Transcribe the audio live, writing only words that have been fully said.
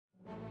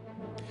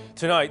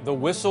Tonight, the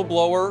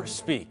whistleblower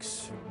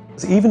speaks.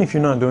 Even if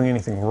you're not doing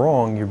anything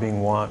wrong, you're being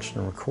watched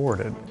and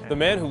recorded. The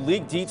man who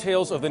leaked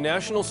details of the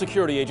National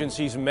Security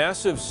Agency's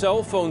massive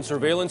cell phone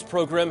surveillance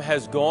program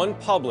has gone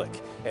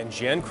public, and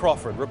Jan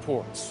Crawford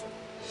reports.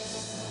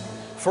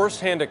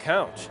 First-hand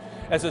account.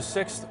 As a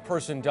sixth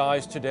person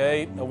dies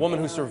today, a woman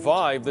who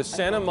survived the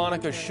Santa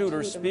Monica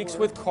shooter speaks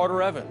with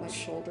Carter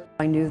Evans.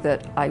 I knew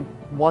that I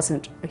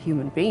wasn't a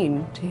human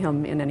being to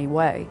him in any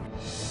way.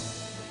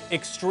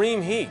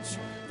 Extreme heat.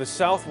 The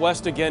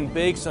Southwest again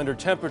bakes under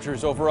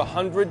temperatures over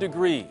 100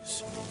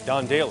 degrees.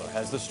 Don Daler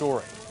has the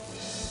story.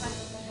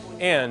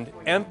 And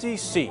empty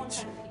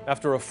seat.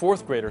 After a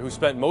fourth grader who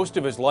spent most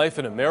of his life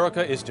in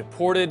America is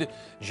deported,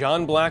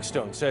 John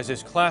Blackstone says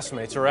his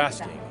classmates are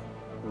asking,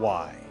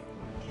 why?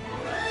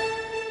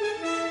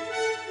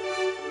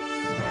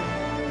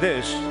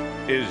 This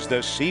is the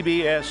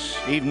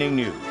CBS Evening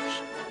News.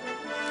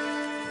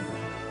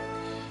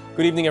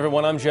 Good evening,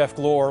 everyone. I'm Jeff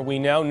Glor. We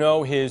now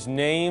know his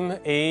name,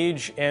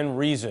 age, and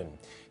reason.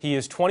 He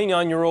is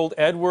 29-year-old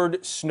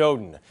Edward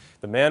Snowden,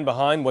 the man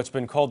behind what's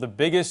been called the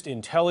biggest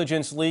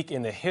intelligence leak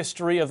in the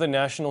history of the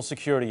National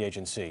Security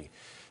Agency.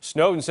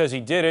 Snowden says he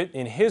did it,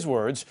 in his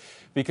words,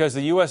 because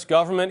the U.S.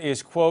 government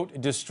is,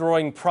 quote,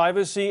 destroying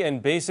privacy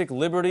and basic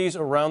liberties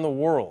around the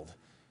world.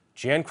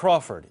 Jan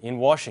Crawford in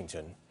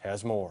Washington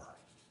has more.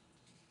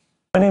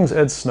 My name's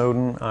Ed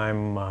Snowden.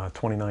 I'm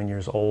 29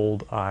 years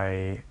old.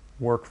 I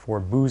work for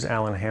Booz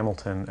Allen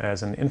Hamilton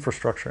as an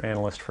infrastructure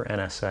analyst for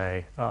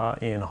NSA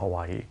in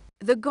Hawaii.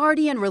 The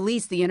Guardian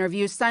released the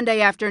interview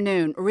Sunday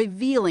afternoon,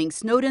 revealing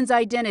Snowden's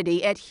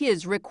identity at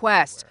his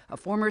request. A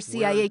former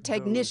CIA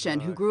technician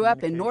who grew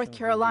up in North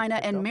Carolina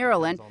and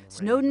Maryland,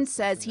 Snowden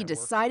says he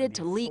decided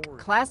to leak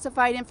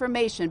classified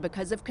information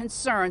because of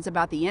concerns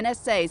about the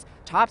NSA's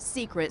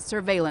top-secret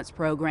surveillance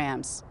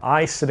programs.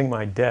 I, sitting at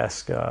my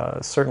desk,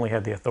 certainly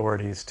had the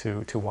authorities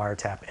to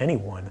wiretap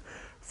anyone,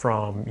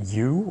 from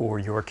you or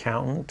your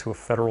accountant to a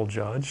federal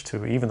judge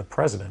to even the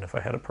president if I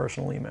had a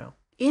personal email.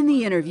 In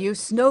the interview,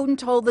 Snowden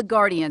told The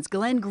Guardian's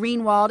Glenn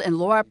Greenwald and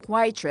Laura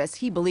Poitras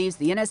he believes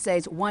the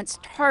NSA's once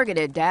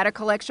targeted data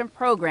collection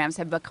programs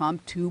have become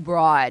too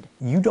broad.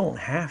 You don't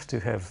have to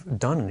have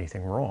done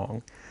anything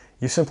wrong.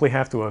 You simply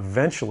have to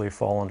eventually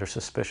fall under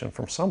suspicion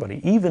from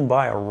somebody, even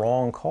by a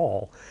wrong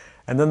call.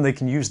 And then they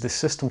can use the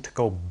system to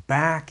go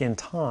back in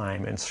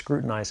time and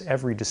scrutinize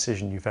every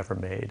decision you've ever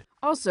made.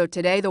 Also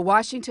today, the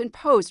Washington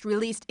Post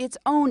released its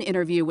own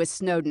interview with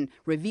Snowden,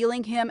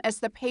 revealing him as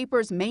the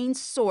paper's main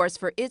source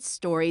for its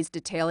stories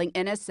detailing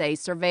NSA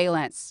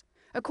surveillance.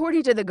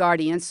 According to The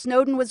Guardian,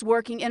 Snowden was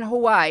working in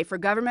Hawaii for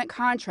government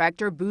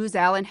contractor Booz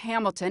Allen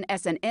Hamilton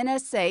as an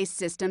NSA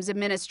systems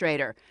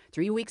administrator.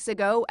 3 weeks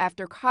ago,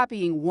 after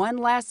copying one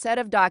last set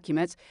of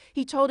documents,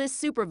 he told his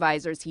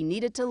supervisors he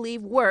needed to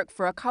leave work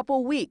for a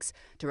couple weeks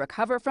to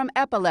recover from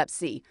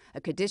epilepsy, a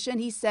condition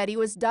he said he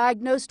was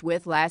diagnosed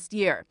with last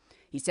year.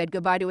 He said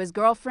goodbye to his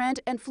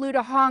girlfriend and flew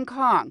to Hong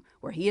Kong,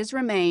 where he has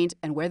remained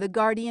and where The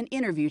Guardian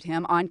interviewed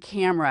him on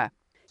camera.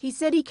 He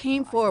said he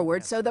came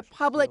forward so the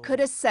public could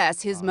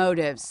assess his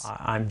motives.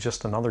 I'm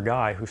just another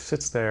guy who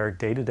sits there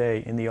day to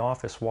day in the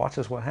office,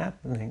 watches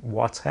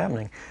what's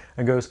happening,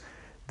 and goes,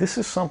 this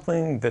is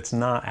something that's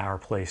not our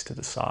place to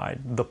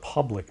decide. The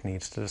public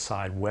needs to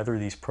decide whether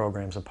these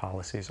programs and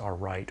policies are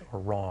right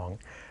or wrong.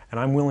 And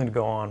I'm willing to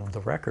go on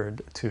the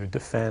record to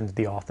defend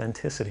the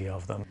authenticity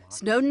of them.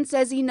 Snowden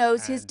says he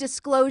knows his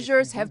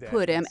disclosures have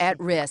put him at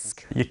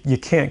risk. You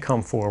can't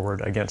come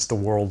forward against the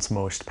world's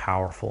most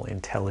powerful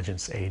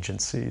intelligence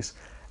agencies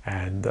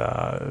and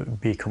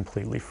be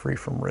completely free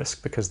from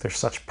risk, because they're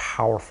such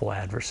powerful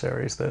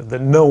adversaries that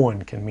no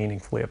one can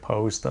meaningfully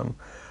oppose them.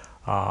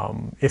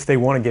 If they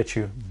want to get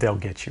you, they'll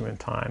get you in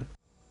time.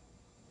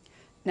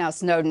 Now,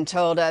 Snowden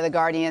told The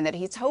Guardian that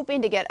he's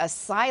hoping to get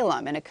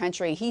asylum in a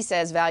country he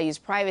says values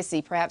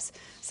privacy, perhaps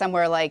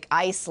somewhere like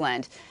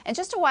Iceland. And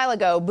just a while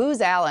ago,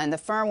 Booz Allen, the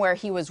firm where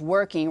he was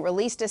working,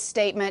 released a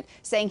statement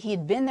saying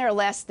he'd been there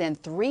less than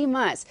 3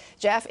 months.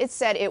 Jeff, it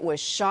said it was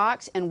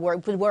shocked and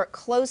would work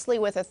closely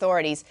with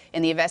authorities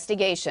in the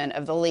investigation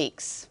of the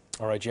leaks.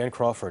 All right, Jan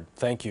Crawford,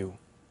 thank you.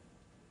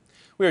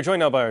 We are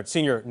joined now by our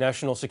senior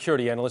national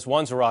security analyst,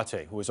 Juan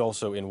Zarate, who is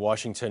also in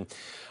Washington.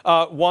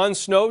 Juan,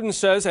 Snowden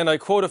says, and I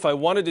quote, if I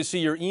wanted to see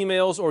your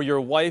emails or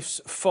your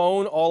wife's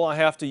phone, all I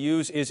have to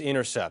use is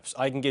intercepts.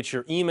 I can get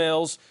your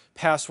emails,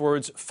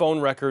 passwords, phone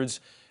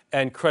records,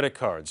 and credit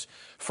cards.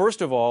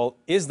 First of all,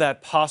 is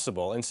that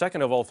possible? And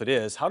second of all, if it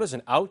is, how does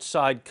an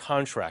outside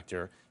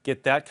contractor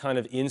get that kind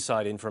of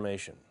inside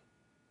information?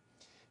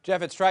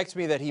 Jeff, it strikes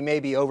me that he may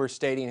be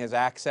overstating his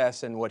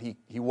access and what he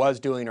was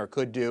doing or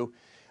could do.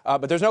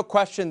 But there's no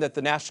question that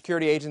the National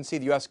Security Agency,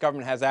 the U.S.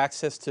 government, has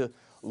access to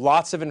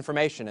lots of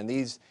information, and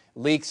these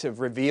leaks have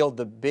revealed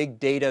the big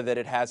data that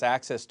it has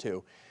access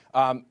to.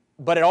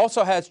 But it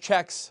also has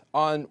checks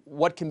on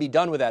what can be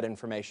done with that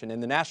information,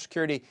 and the National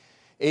Security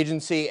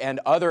Agency and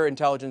other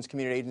intelligence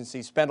community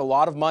agencies spend a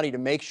lot of money to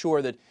make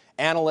sure that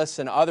analysts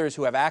and others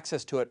who have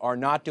access to it are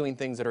not doing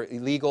things that are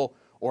illegal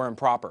or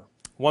improper.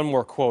 One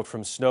more quote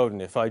from Snowden.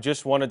 "If I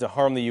just wanted to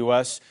harm the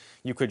U.S.,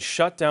 you could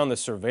shut down the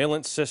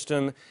surveillance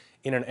system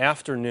in an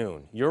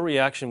afternoon." Your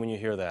reaction when you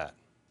hear that?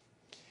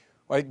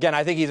 Well, again,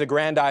 I think he's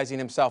aggrandizing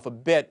himself a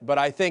bit, but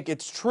I think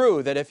it's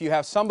true that if you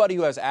have somebody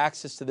who has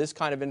access to this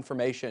kind of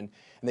information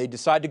and they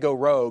decide to go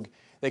rogue,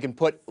 they can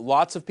put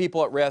lots of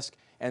people at risk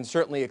and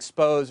certainly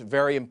expose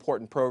very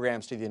important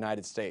programs to the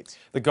United States.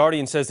 The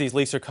Guardian says these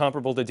leaks are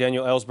comparable to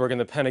Daniel Ellsberg and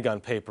the Pentagon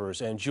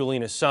Papers and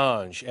Julian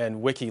Assange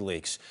and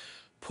WikiLeaks.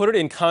 Put it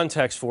in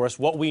context for us,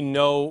 what we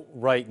know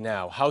right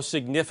now. How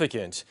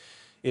significant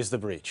is the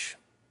breach?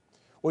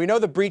 Well, we know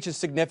the breach is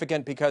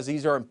significant because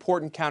these are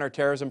important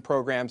counterterrorism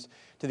programs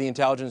to the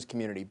intelligence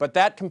community. But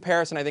that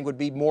comparison, I think, would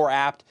be more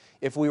apt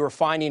if we were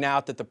finding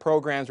out that the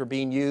programs were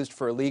being used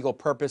for illegal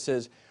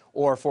purposes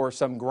or for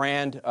some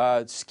grand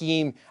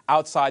scheme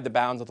outside the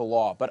bounds of the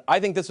law. But I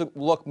think this would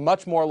look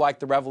much more like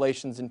the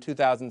revelations in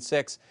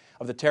 2006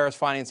 of the terrorist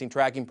financing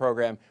tracking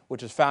program,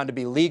 which was found to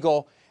be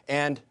legal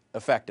and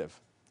effective.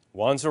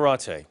 Juan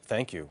Zarate,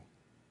 thank you.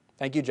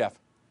 Thank you, Jeff.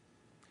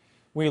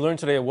 We learned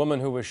today a woman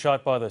who was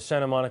shot by the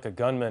Santa Monica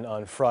gunman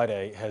on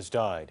Friday has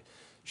died.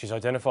 She's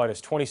identified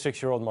as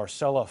 26-year-old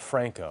Marcela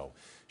Franco.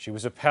 She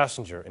was a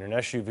passenger in an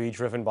SUV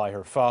driven by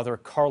her father,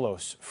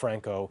 Carlos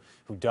Franco,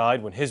 who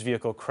died when his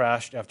vehicle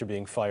crashed after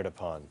being fired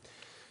upon.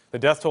 The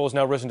death toll has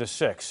now risen to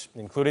 6,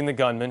 including the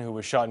gunman who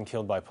was shot and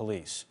killed by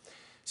police.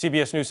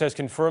 CBS News has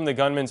confirmed the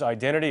gunman's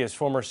identity as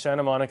former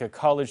Santa Monica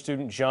college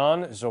student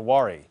John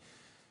Zawahiri.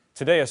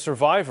 Today, a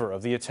survivor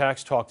of the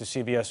attacks talked to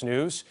CBS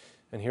News,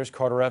 and here's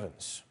Carter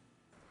Evans.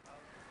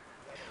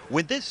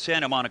 When this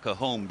Santa Monica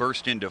home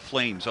burst into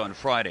flames on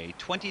Friday,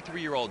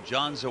 23-year-old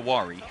John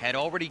Zawahiri had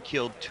already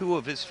killed 2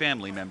 of his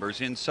family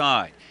members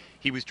inside.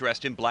 He was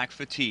dressed in black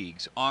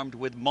fatigues, armed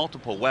with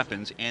multiple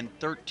weapons and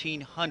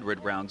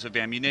 1,300 rounds of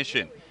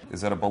ammunition.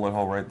 Is that a bullet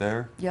hole right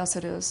there? Yes,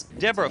 it is.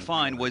 Deborah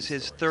Fine was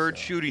his 3rd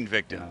shooting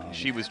victim.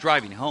 She was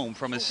driving home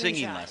from a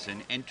singing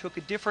lesson and took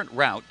a different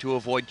route to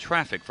avoid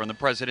traffic from the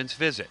president's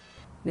visit.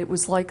 It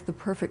was like the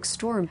perfect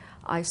storm.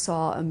 I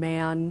saw a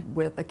man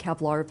with a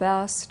Kevlar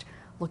vest,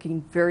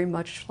 looking very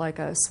much like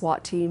a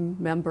SWAT team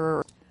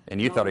member.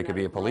 And you thought he could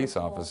be a police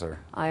officer?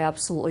 I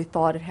absolutely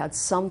thought it had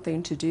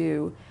something to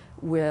do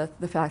with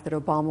the fact that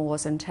Obama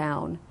was in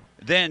town.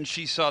 Then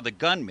she saw the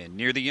gunman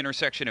near the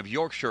intersection of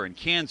Yorkshire and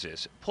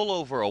Kansas pull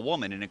over a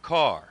woman in a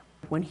car.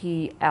 When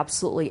he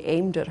absolutely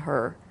aimed at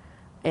her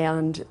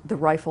and the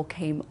rifle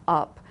came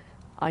up,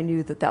 I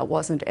knew that that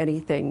wasn't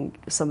anything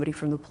somebody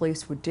from the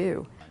police would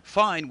do.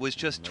 Fine was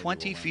just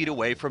 20 feet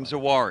away from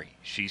Zawahiri.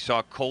 She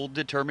saw cold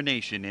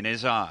determination in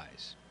his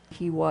eyes.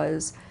 He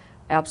was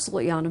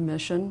absolutely on a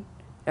mission.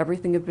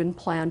 Everything had been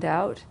planned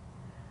out.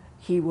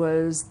 He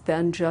was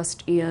then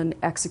just in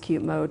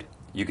execute mode.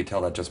 You could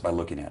tell that just by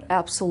looking at it?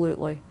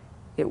 Absolutely.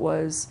 It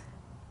was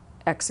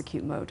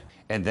execute mode.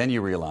 And then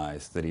you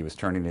realized that he was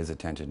turning his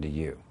attention to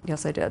you?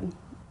 Yes, I did.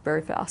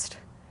 Very fast.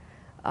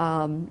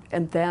 And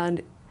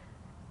then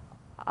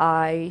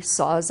I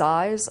saw his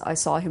eyes, I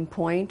saw him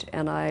point,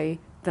 and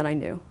then I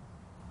knew.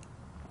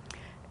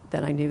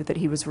 Then I knew that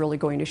he was really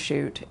going to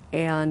shoot.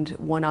 And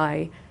when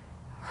I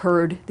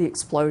heard the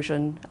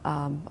explosion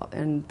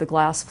and the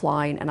glass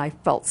flying, and I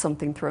felt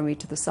something throw me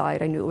to the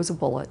side, I knew it was a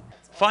bullet.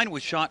 Fine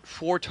was shot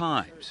 4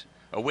 times.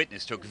 A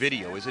witness took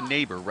video as a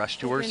neighbor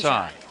rushed to her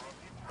side.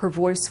 Her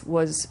voice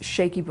was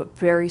shaky but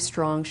very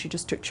strong. She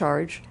just took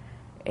charge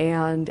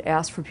and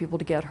asked for people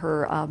to get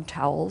her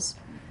towels.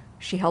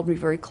 She held me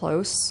very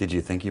close. Did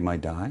you think you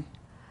might die?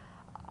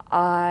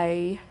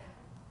 I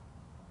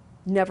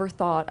never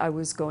thought I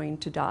was going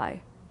to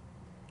die.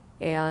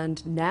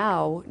 And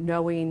now,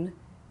 knowing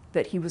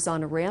that he was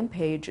on a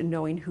rampage and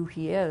knowing who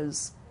he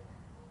is,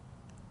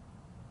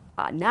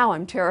 now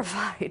I'm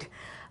terrified.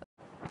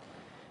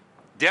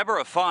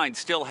 Deborah Fine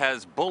still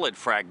has bullet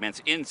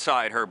fragments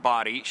inside her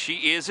body.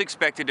 She is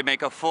expected to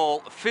make a full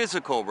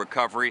physical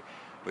recovery,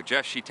 but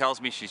Jeff, she tells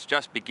me she's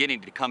just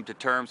beginning to come to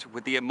terms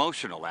with the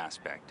emotional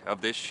aspect of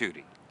this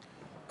shooting.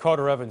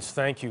 Carter Evans,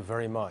 thank you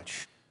very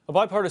much. A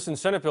bipartisan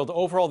Senate bill to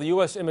overhaul the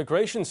U.S.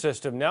 immigration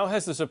system now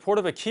has the support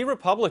of a key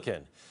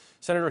Republican.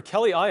 Senator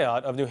Kelly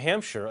Ayotte of New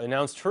Hampshire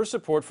announced her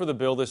support for the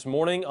bill this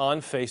morning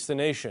on Face the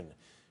Nation.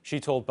 She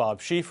told Bob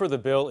Schieffer the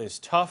bill is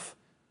tough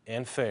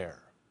and fair.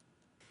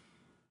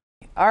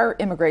 Our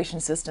immigration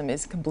system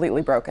is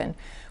completely broken.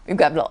 We've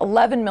got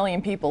 11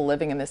 million people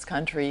living in this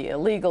country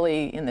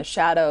illegally in the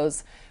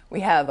shadows.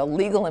 We have a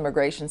legal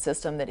immigration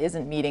system that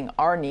isn't meeting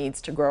our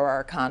needs to grow our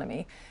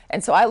economy.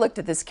 And so I looked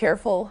at this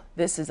careful.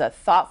 This is a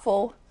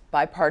thoughtful,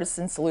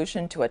 bipartisan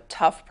solution to a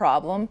tough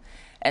problem.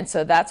 And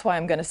so that's why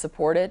I'm going to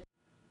support it.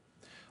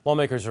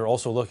 Lawmakers are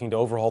also looking to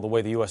overhaul the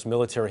way the U.S.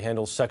 military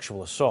handles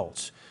sexual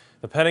assaults.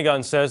 The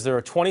Pentagon says there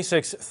are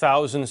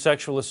 26,000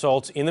 sexual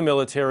assaults in the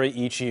military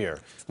each year.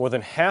 More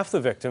than half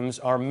the victims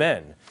are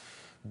men.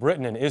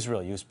 Britain and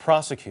Israel use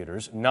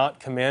prosecutors,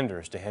 not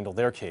commanders, to handle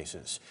their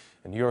cases.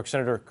 And New York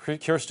Senator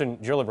Kirsten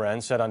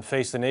Gillibrand said on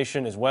Face the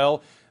Nation as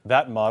well,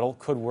 that model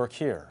could work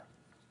here.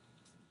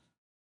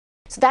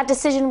 So that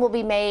decision will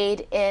be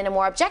made in a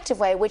more objective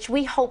way, which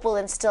we hope will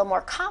instill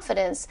more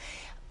confidence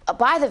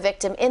by the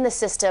victim in the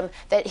system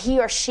that he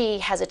or she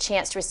has a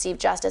chance to receive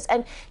justice.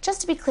 And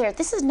just to be clear,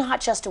 this is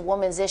not just a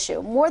woman's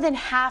issue. More than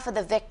half of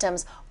the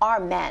victims are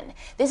men.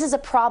 This is a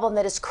problem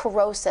that is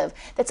corrosive,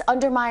 that's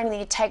undermining the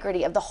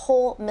integrity of the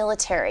whole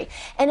military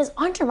and is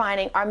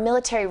undermining our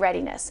military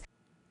readiness.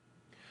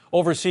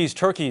 Overseas,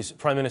 Turkey's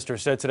prime minister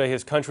said today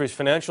his country's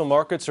financial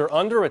markets are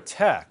under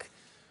attack.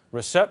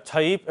 Recep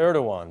Tayyip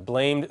Erdogan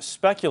blamed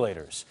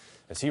speculators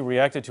as he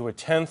reacted to a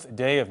 10th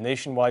day of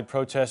nationwide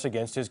protests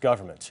against his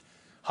government.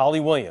 Holly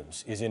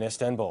Williams is in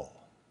Istanbul.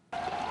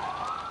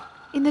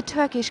 In the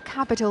Turkish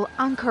capital,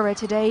 Ankara,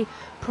 today,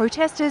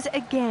 protesters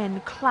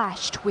again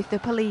clashed with the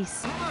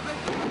police.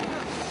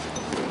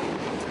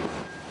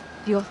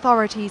 The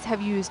authorities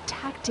have used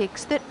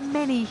tactics that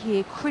many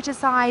here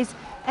criticize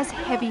as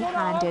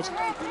heavy-handed.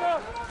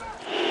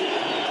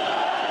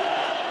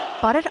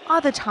 But at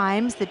other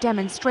times, the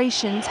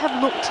demonstrations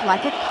have looked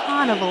like a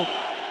carnival.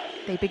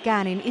 They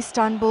began in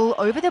Istanbul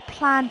over the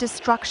planned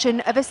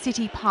destruction of a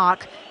city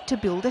park to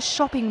build a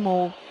shopping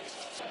mall.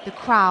 The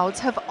crowds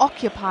have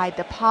occupied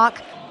the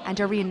park and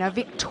are in a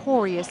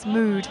victorious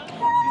mood.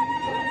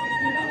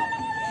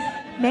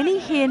 Many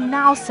here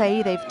now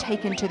say they've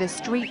taken to the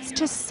streets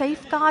to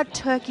safeguard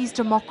Turkey's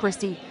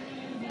democracy.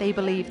 They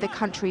believe the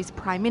country's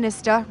Prime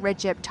Minister,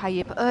 Recep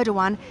Tayyip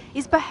Erdogan,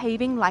 is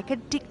behaving like a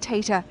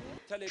dictator,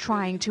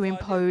 trying to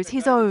impose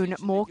his own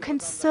more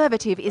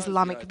conservative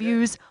Islamic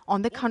views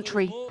on the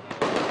country.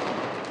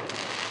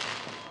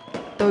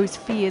 Those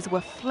fears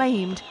were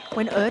flamed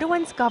when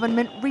Erdogan's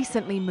government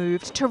recently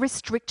moved to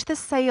restrict the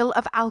sale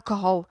of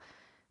alcohol.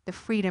 The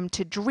freedom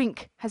to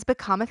drink has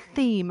become a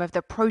theme of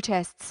the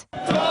protests.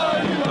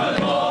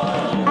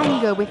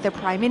 Anger with the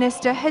Prime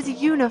Minister has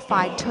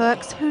unified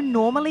Turks who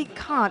normally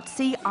can't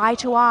see eye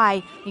to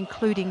eye,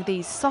 including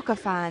these soccer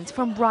fans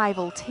from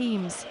rival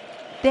teams.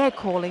 They're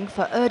calling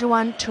for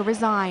Erdogan to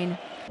resign.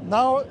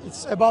 Now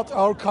it's about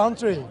our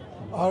country,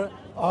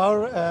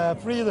 our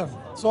freedom.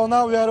 So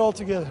now we are all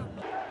together.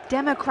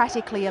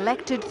 Democratically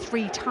elected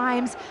 3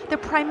 times, the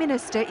Prime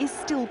Minister is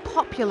still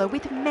popular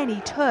with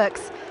many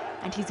Turks,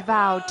 and he's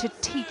vowed to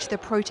teach the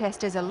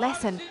protesters a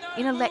lesson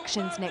in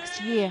elections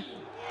next year.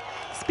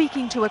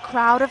 Speaking to a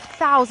crowd of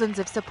thousands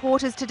of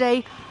supporters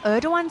today,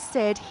 Erdogan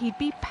said he'd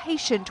be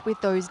patient with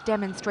those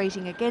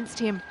demonstrating against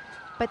him,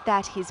 but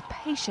that his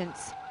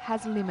patience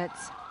has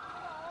limits.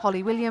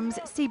 Holly Williams,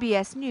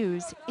 CBS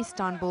News,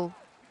 Istanbul.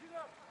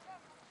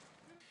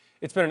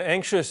 It's been an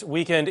anxious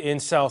weekend in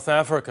South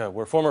Africa,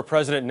 where former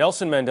President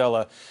Nelson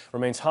Mandela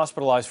remains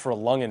hospitalized for a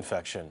lung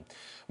infection.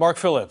 Mark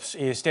Phillips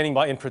is standing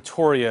by in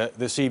Pretoria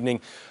this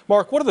evening.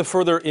 Mark, what are the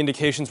further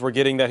indications we're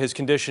getting that his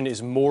condition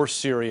is more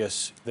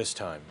serious this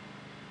time?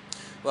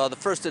 Well, the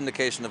first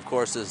indication, of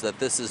course, is that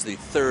this is the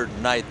 3rd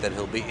night that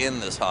he'll be in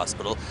this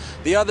hospital.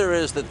 The other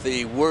is that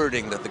the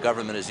wording that the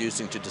government is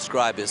using to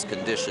describe his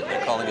condition,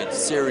 they're calling it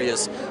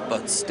serious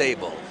but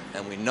stable.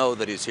 And we know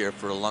that he's here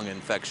for a lung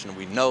infection.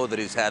 We know that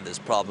he's had this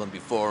problem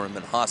before and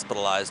been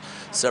hospitalized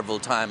several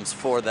times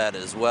for that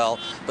as well.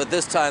 But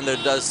this time there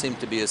does seem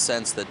to be a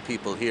sense that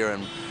people here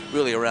and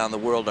really around the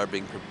world are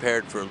being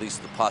prepared for at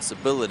least the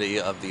possibility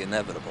of the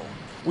inevitable.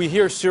 We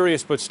hear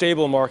serious but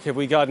stable, Mark. Have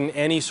we gotten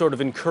any sort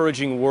of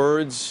encouraging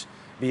words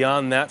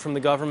beyond that from the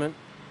government?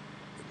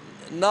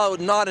 No,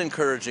 not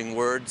encouraging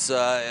words,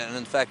 and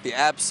in fact the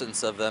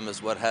absence of them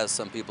is what has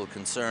some people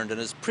concerned. In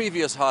his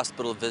previous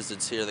hospital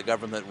visits here, the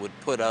government would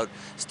put out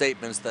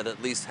statements that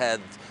at least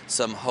had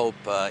some hope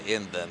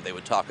in them. They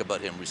would talk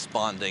about him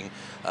responding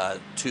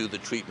to the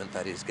treatment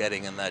that he's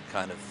getting and that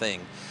kind of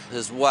thing.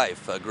 His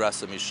wife,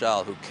 Graça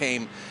Michel, who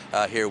came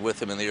here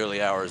with him in the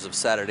early hours of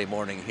Saturday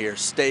morning here,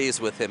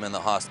 stays with him in the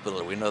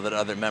hospital. We know that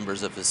other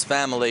members of his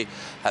family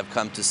have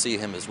come to see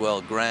him as well,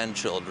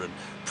 grandchildren.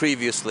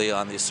 Previously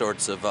on these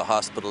sorts of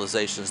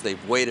hospitalizations,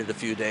 they've waited a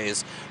few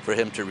days for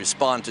him to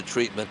respond to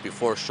treatment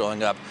before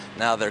showing up.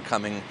 Now they're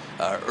coming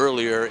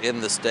earlier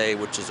in the stay,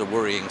 which is a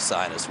worrying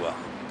sign as well.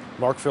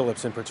 Mark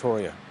Phillips in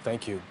Pretoria,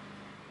 thank you.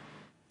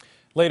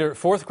 Later,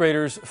 4th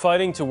graders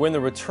fighting to win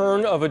the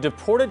return of a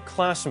deported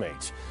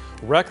classmate.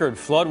 Record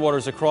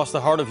floodwaters across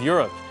the heart of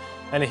Europe,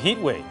 and a heat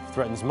wave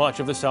threatens much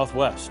of the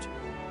Southwest.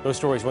 Those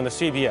stories when the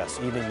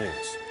CBS Evening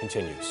News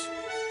continues.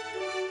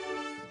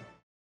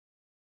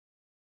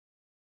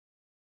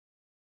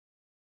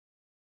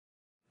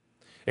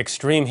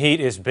 Extreme heat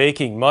is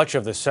baking much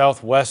of the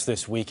Southwest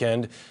this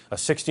weekend. A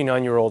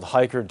 69-year-old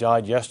hiker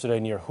died yesterday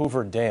near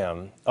Hoover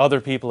Dam. Other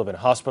people have been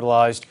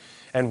hospitalized,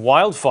 and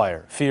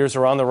wildfire fears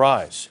are on the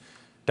rise.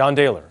 Don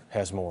Daler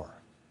has more.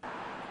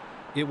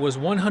 It was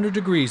 100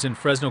 degrees in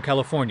Fresno,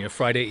 California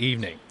Friday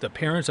evening. The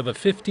parents of a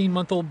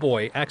 15-month-old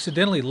boy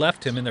accidentally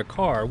left him in their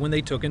car when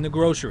they took in the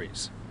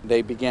groceries.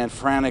 They began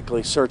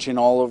frantically searching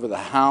all over the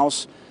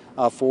house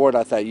for it.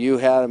 I thought you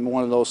had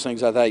one of those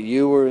things. I thought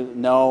you were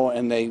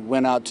and they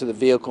went out to the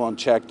vehicle and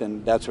checked,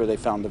 and that's where they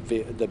found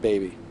the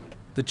baby.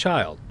 The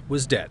child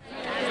was dead.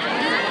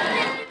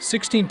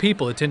 16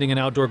 people attending an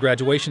outdoor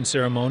graduation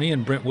ceremony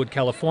in Brentwood,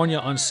 California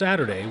on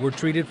Saturday were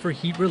treated for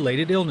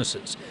heat-related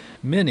illnesses.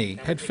 Many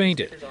had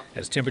fainted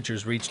as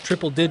temperatures reached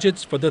triple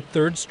digits for the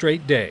 3rd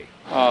straight day.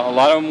 A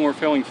lot of them were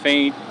feeling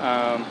faint.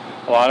 A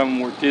lot of them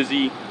were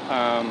dizzy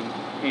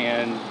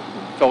and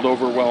felt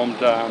overwhelmed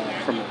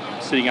from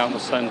sitting out in the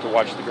sun to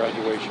watch the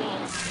graduation.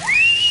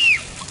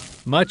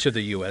 Much of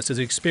the U.S. is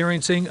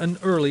experiencing an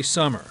early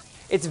summer.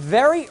 It's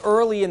very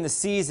early in the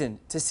season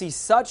to see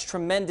such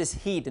tremendous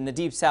heat in the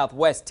deep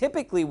southwest.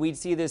 Typically, we'd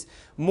see this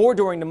more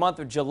during the month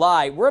of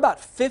July. We're about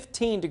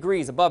 15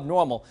 degrees above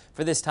normal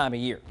for this time of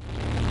year.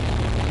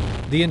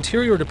 The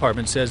Interior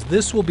Department says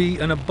this will be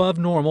an above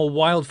normal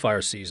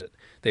wildfire season.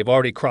 They've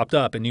already cropped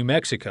up in New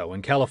Mexico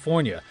and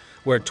California,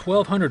 where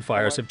 1,200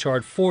 fires have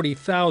charred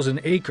 40,000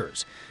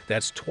 acres.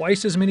 That's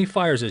twice as many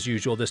fires as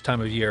usual this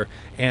time of year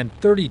and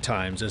 30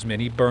 times as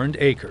many burned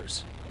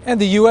acres. And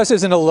the U.S.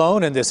 isn't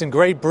alone in this. In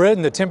Great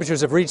Britain, the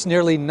temperatures have reached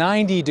nearly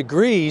 90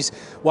 degrees,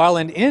 while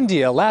in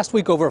India, last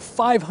week over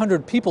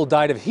 500 people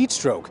died of heat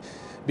stroke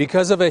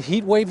because of a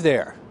heat wave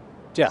there.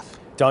 Jeff.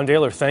 Don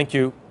Daler, thank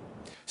you.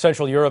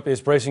 Central Europe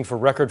is bracing for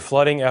record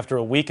flooding after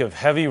a week of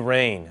heavy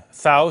rain.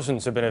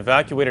 Thousands have been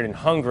evacuated in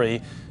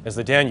Hungary as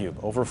the Danube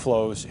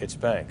overflows its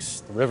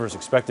banks. The river is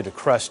expected to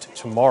crest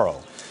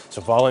tomorrow,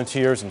 so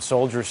volunteers and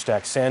soldiers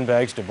stack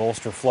sandbags to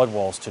bolster flood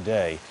walls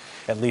today.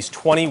 At least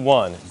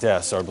 21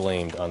 deaths are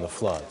blamed on the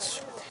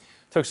floods.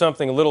 Took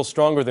something a little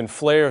stronger than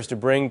flares to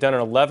bring down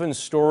an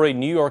 11-story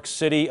New York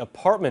City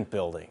apartment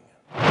building.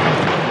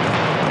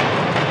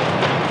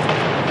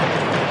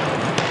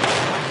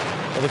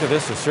 Look at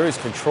this. A series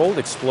of controlled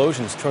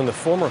explosions turned the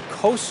former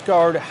Coast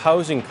Guard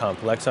housing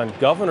complex on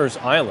Governor's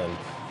Island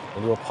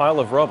into a pile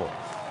of rubble.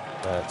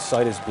 That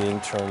site is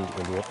being turned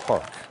into a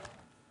park.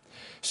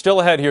 Still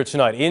ahead here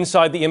tonight,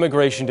 inside the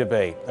immigration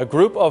debate, a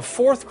group of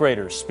fourth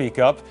graders speak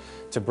up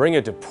to bring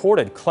a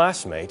deported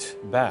classmate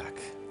back.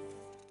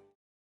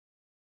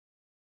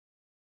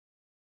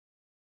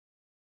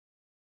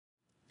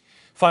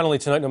 Finally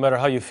tonight, no matter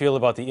how you feel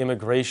about the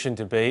immigration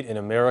debate in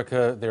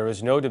America, there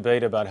is no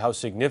debate about how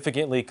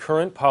significantly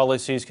current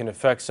policies can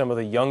affect some of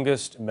the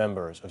youngest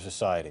members of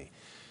society.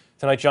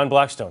 Tonight, John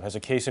Blackstone has a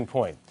case in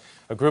point,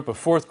 a group of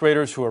fourth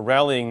graders who are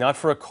rallying not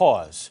for a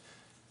cause,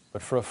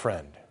 but for a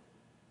friend.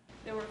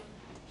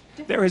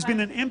 There has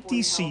been an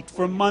empty seat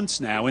for months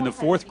now in the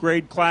fourth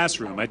grade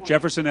classroom at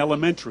Jefferson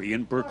Elementary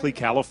in Berkeley,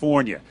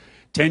 California.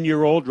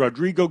 10-year-old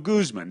Rodrigo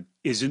Guzman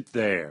isn't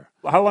there.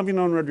 How long have you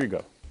known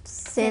Rodrigo?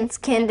 Since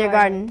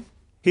kindergarten.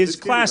 His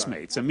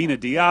classmates, Amina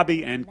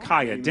Diaby and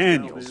Kaya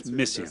Daniels,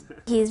 miss him.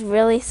 He's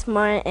really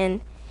smart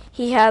and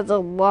he has a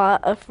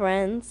lot of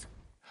friends.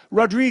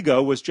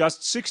 Rodrigo was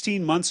just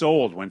 16 months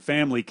old when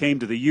family came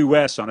to the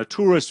U.S. on a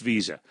tourist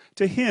visa.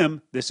 To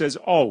him, this has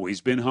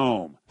always been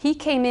home. He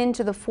came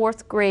into the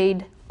fourth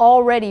grade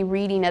already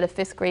reading at a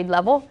fifth grade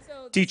level.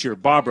 Teacher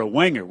Barbara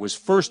Wenger was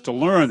first to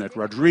learn that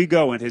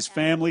Rodrigo and his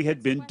family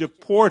had been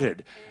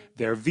deported.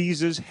 Their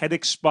visas had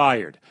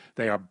expired.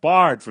 They are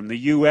barred from the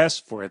U.S.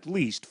 for at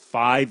least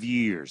 5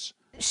 years.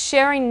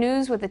 Sharing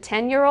news with a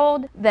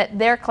 10-year-old that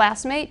their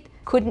classmate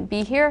couldn't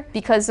be here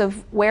because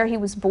of where he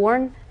was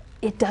born,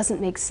 it doesn't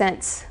make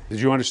sense.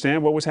 Did you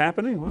understand what was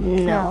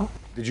happening? No.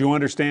 Did you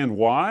understand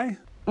why?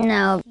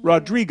 No.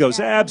 Rodrigo's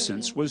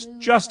absence was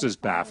just as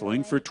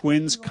baffling for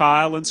twins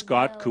Kyle and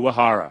Scott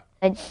Kuwahara.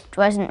 I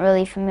wasn't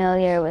really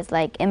familiar with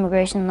like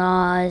immigration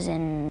laws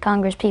and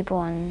Congress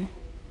people and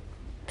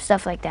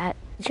stuff like that.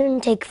 It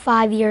shouldn't take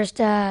 5 years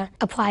to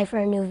apply for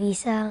a new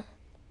visa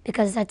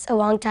because that's a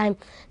long time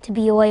to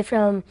be away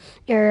from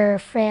your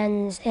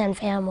friends and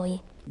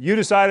family. You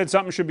decided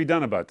something should be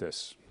done about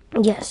this?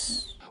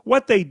 Yes.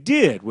 What they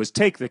did was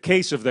take the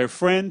case of their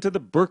friend to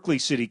the Berkeley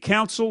City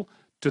Council,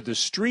 to the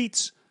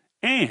streets,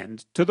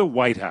 and to the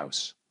White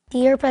House.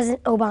 Dear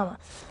President Obama,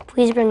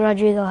 please bring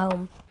Rodrigo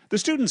home. The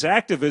students'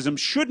 activism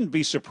shouldn't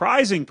be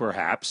surprising,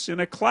 perhaps, in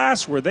a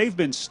class where they've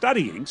been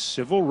studying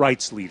civil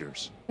rights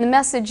leaders. The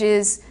message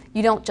is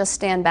you don't just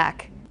stand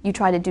back, you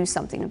try to do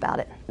something about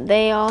it.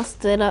 They all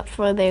stood up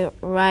for their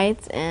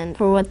rights and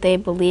for what they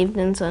believed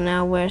in, so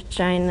now we're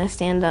trying to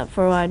stand up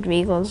for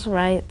Rodrigo's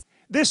rights.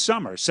 This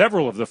summer,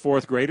 several of the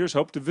fourth graders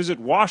hope to visit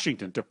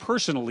Washington to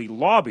personally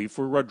lobby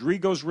for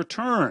Rodrigo's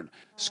return.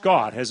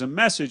 Scott has a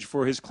message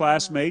for his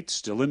classmates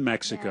still in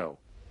Mexico.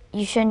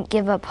 You shouldn't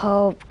give up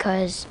hope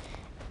because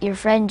your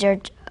friends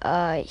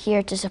are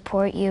here to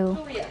support you.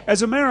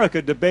 As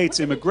America debates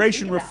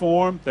immigration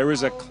reform, there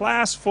is a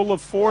class full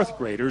of fourth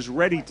graders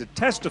ready to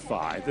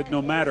testify that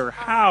no matter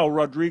how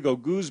Rodrigo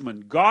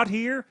Guzman got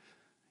here,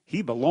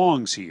 he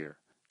belongs here.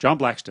 John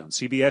Blackstone,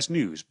 CBS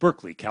News,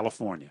 Berkeley,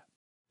 California.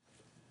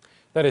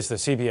 That is the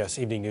CBS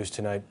Evening News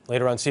tonight.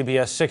 Later on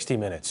CBS 60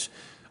 Minutes.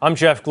 I'm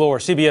Jeff Glor,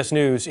 CBS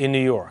News in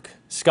New York.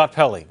 Scott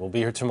Pelley will be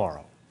here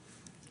tomorrow.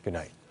 Good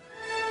night.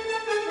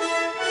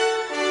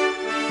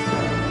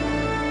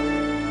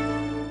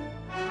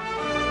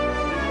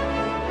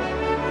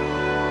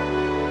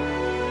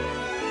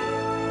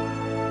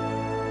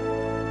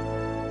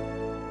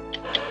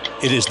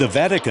 It is the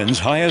Vatican's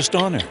highest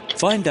honor.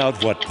 Find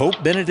out what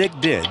Pope Benedict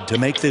did to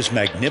make this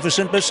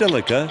magnificent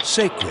basilica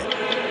sacred.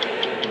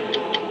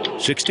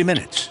 60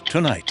 Minutes,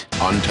 tonight.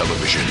 On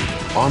television,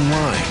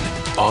 online,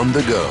 on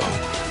the go,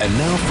 and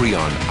now free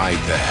on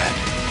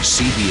iPad.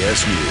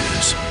 CBS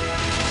News.